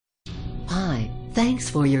Hi, thanks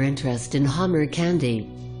for your interest in Hummer candy.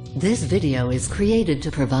 This video is created to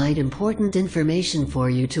provide important information for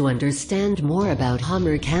you to understand more about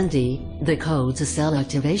Hummer candy, the code to cell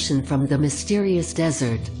activation from the mysterious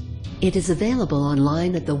desert. It is available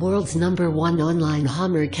online at the world's #1 online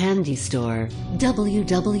Hummer candy store,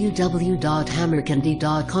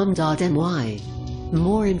 www.hummercandy.com.my.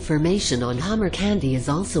 More information on Hummer candy is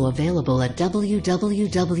also available at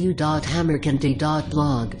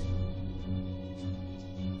www.hummercandy.blog.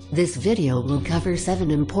 This video will cover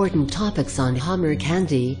 7 important topics on Hummer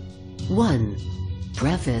candy. 1.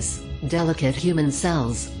 Preface, delicate human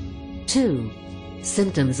cells. 2.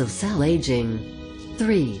 Symptoms of cell aging.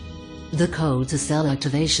 3. The code to cell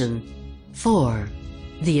activation. 4.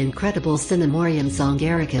 The incredible Cinnamorium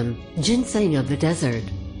songaricum, ginseng of the desert.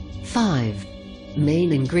 5.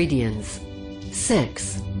 Main ingredients.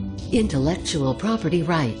 6. Intellectual property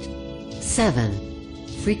right. 7.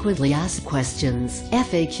 Frequently asked questions,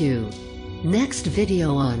 FAQ. Next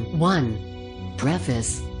video on 1.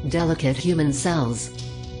 Preface, delicate human cells.